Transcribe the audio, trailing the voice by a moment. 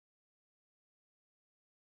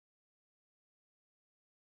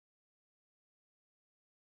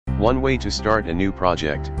One way to start a new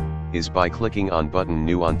project is by clicking on button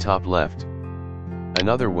New on top left.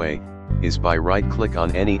 Another way is by right-click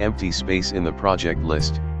on any empty space in the project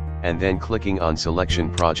list, and then clicking on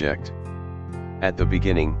Selection Project. At the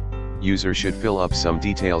beginning, user should fill up some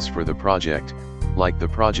details for the project, like the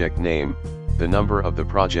project name, the number of the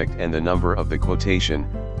project and the number of the quotation,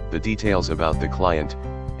 the details about the client,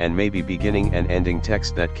 and maybe beginning and ending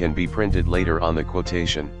text that can be printed later on the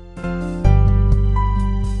quotation.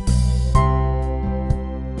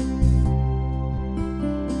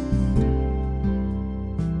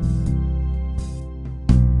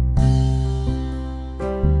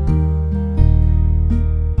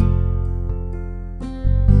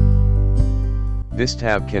 This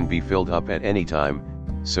tab can be filled up at any time,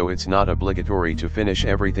 so it's not obligatory to finish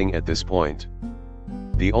everything at this point.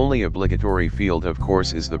 The only obligatory field of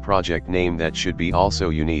course is the project name that should be also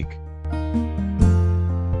unique.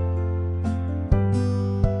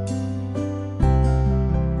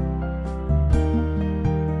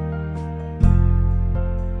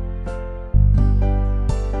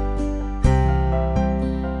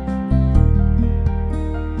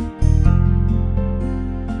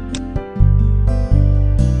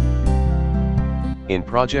 In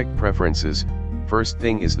Project Preferences, first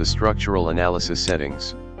thing is the Structural Analysis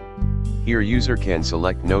settings. Here user can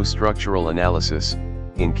select No Structural Analysis,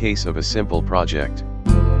 in case of a simple project.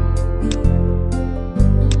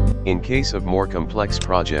 In case of more complex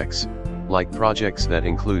projects, like projects that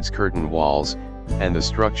includes curtain walls, and the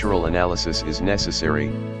structural analysis is necessary,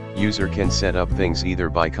 user can set up things either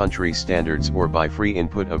by country standards or by free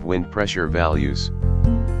input of wind pressure values.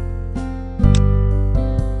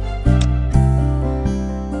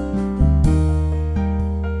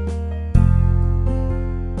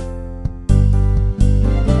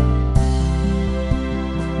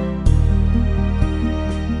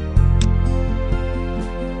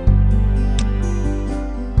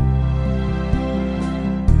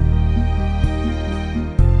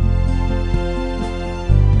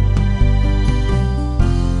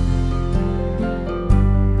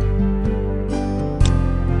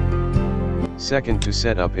 Second to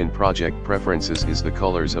set up in Project Preferences is the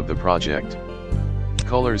colors of the project.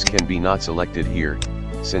 Colors can be not selected here,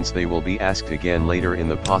 since they will be asked again later in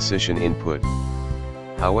the position input.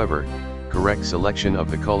 However, correct selection of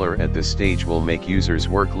the color at this stage will make users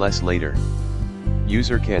work less later.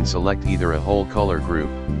 User can select either a whole color group,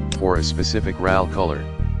 or a specific RAL color.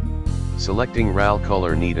 Selecting RAL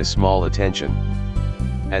color need a small attention.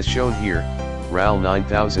 As shown here, RAL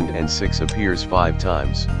 9006 appears 5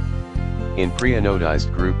 times. In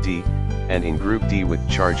pre-anodized Group D, and in Group D with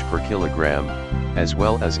charge per kilogram, as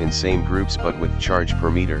well as in same groups but with charge per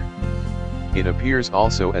meter. It appears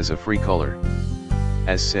also as a free color.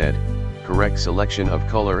 As said, correct selection of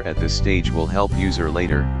color at this stage will help user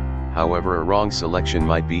later, however a wrong selection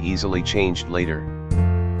might be easily changed later.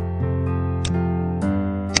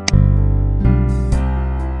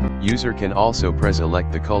 User can also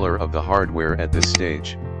pre-select the color of the hardware at this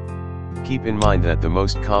stage. Keep in mind that the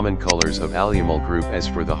most common colors of Alumil group as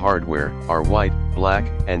for the hardware are white, black,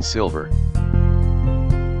 and silver.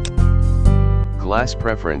 Glass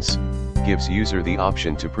preference gives user the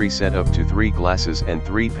option to preset up to 3 glasses and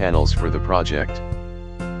 3 panels for the project.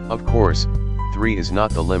 Of course, 3 is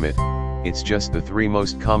not the limit, it's just the 3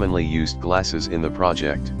 most commonly used glasses in the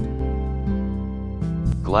project.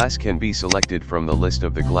 Glass can be selected from the list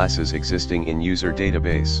of the glasses existing in user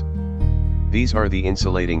database. These are the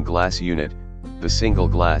insulating glass unit, the single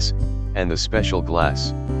glass, and the special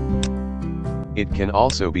glass. It can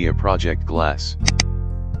also be a project glass.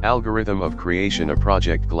 Algorithm of creation of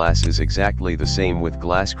project glass is exactly the same with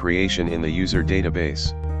glass creation in the user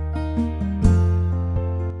database.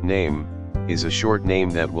 Name is a short name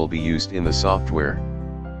that will be used in the software.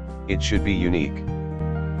 It should be unique.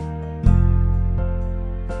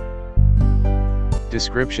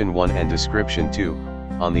 Description 1 and Description 2.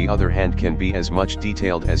 On the other hand, can be as much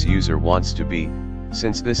detailed as user wants to be,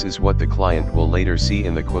 since this is what the client will later see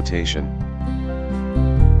in the quotation.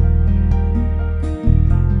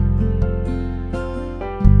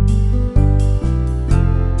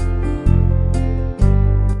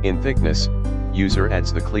 In thickness, user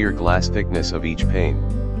adds the clear glass thickness of each pane.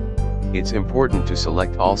 It's important to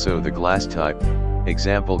select also the glass type,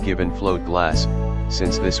 example given float glass,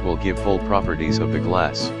 since this will give full properties of the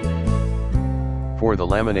glass. For the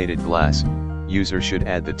laminated glass, user should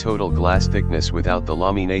add the total glass thickness without the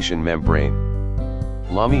lamination membrane.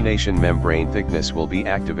 Lamination membrane thickness will be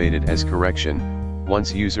activated as correction,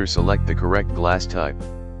 once user select the correct glass type.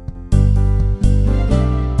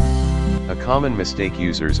 A common mistake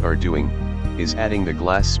users are doing, is adding the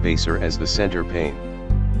glass spacer as the center pane.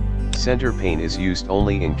 Center pane is used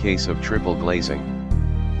only in case of triple glazing.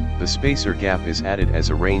 The spacer gap is added as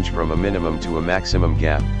a range from a minimum to a maximum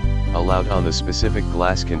gap, allowed on the specific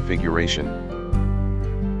glass configuration.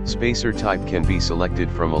 Spacer type can be selected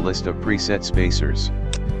from a list of preset spacers.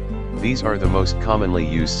 These are the most commonly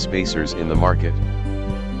used spacers in the market.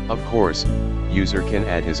 Of course, user can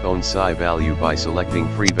add his own psi value by selecting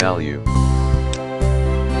free value.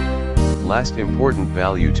 Last important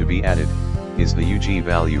value to be added is the UG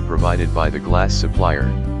value provided by the glass supplier.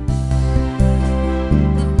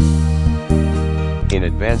 In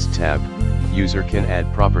Advanced tab, user can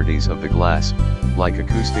add properties of the glass, like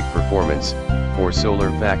acoustic performance, or solar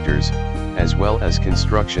factors, as well as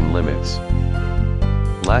construction limits.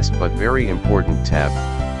 Last but very important tab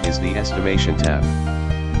is the Estimation tab.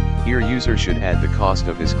 Here user should add the cost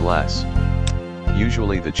of his glass.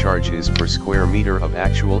 Usually the charge is per square meter of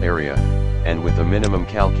actual area, and with a minimum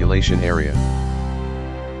calculation area.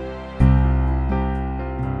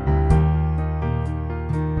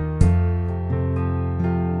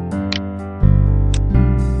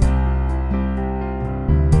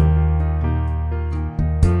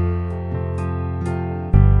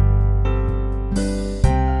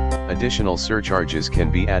 Additional surcharges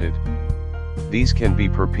can be added. These can be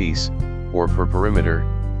per piece, or per perimeter,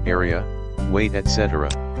 area, weight, etc.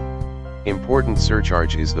 Important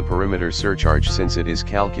surcharge is the perimeter surcharge, since it is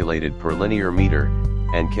calculated per linear meter,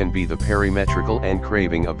 and can be the perimetrical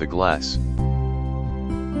engraving of the glass.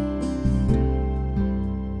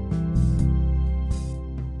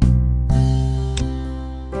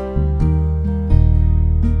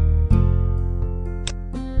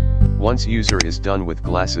 Once user is done with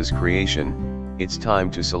glasses creation, it's time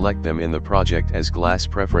to select them in the project as glass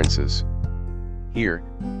preferences. Here,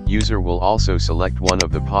 user will also select one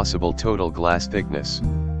of the possible total glass thickness.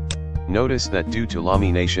 Notice that due to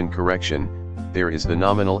lamination correction, there is the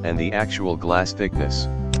nominal and the actual glass thickness.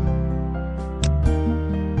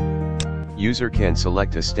 User can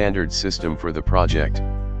select a standard system for the project,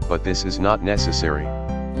 but this is not necessary.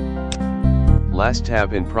 Last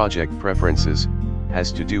tab in project preferences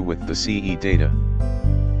has to do with the CE data.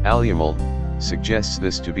 Alumil suggests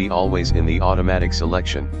this to be always in the automatic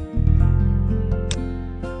selection.